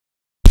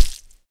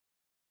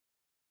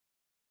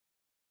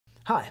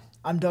Hi,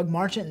 I'm Doug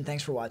Marchant and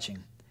thanks for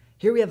watching.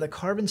 Here we have the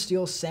carbon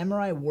steel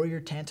Samurai Warrior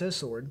Tanto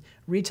sword,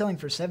 retailing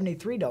for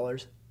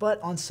 $73,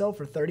 but on sale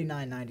for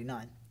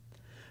 $39.99.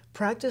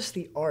 Practice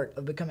the art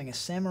of becoming a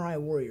samurai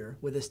warrior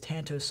with this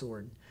Tanto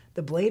sword.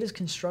 The blade is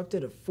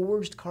constructed of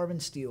forged carbon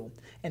steel,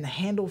 and the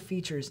handle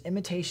features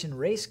imitation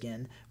ray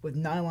skin with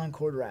nylon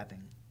cord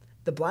wrapping.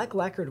 The black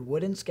lacquered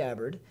wooden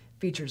scabbard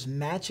features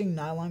matching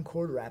nylon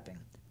cord wrapping.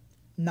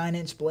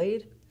 9-inch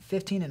blade,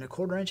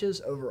 15¼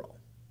 inches overall.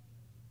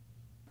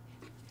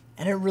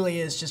 And it really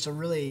is just it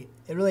really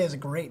is a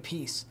great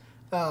piece.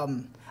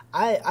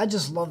 I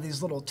just love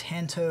these little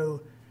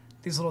Tanto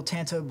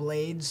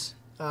blades.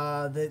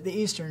 The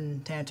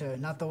Eastern Tanto,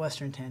 not the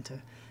Western Tanto.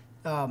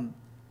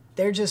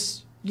 They're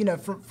just, you know,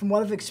 from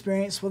what I've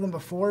experienced with them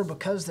before,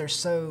 because they're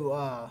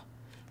so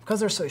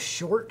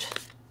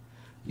short,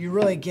 you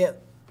really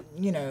get,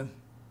 you know,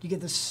 you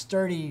get this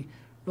sturdy,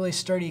 really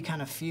sturdy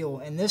kind of feel.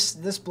 And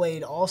this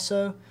blade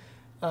also,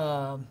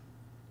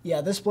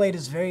 yeah, this blade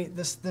is very,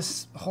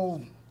 this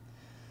whole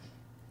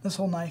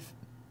knife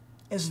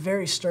is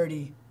very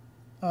sturdy.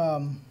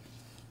 I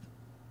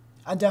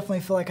definitely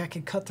feel like I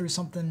could cut through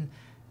something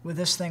with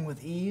this thing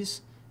with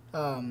ease.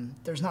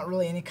 There's not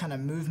really any kind of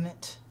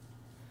movement.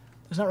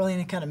 There's not really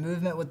any kind of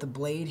movement with the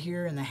blade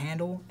here and the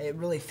handle. It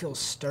really feels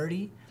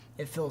sturdy.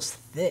 It feels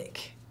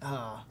thick,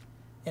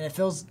 and it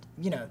feels,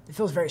 you know, it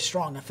feels very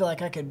strong. I feel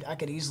like I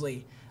could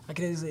easily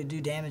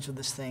do damage with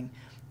this thing.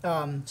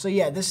 So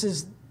yeah, this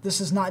is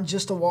not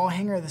just a wall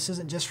hanger. This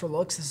isn't just for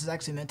looks. This is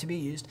actually meant to be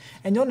used.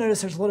 And you'll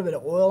notice there's a little bit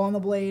of oil on the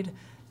blade.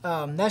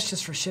 That's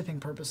just for shipping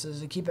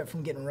purposes, to keep it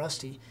from getting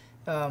rusty.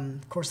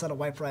 Of course, that'll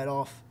wipe right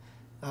off.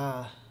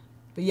 But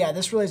yeah,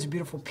 this really is a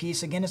beautiful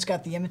piece. Again, it's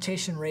got the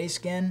imitation ray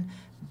skin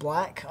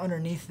black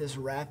underneath this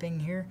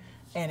wrapping here,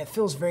 and it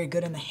feels very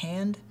good in the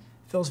hand.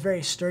 It feels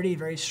very sturdy,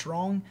 very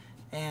strong,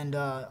 and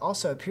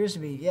also appears to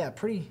be, yeah,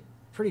 pretty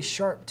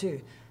sharp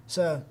too.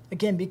 So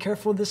again, be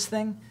careful with this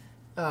thing.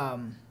 I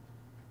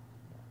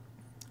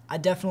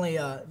definitely,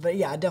 but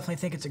yeah, I definitely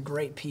think it's a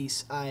great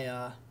piece.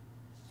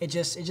 It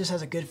just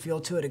has a good feel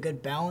to it, a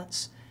good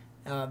balance,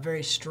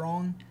 very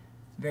strong,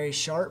 very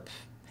sharp,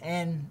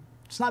 and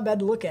it's not bad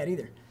to look at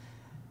either.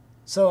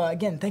 So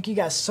again, thank you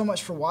guys so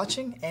much for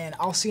watching, and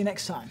I'll see you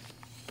next time.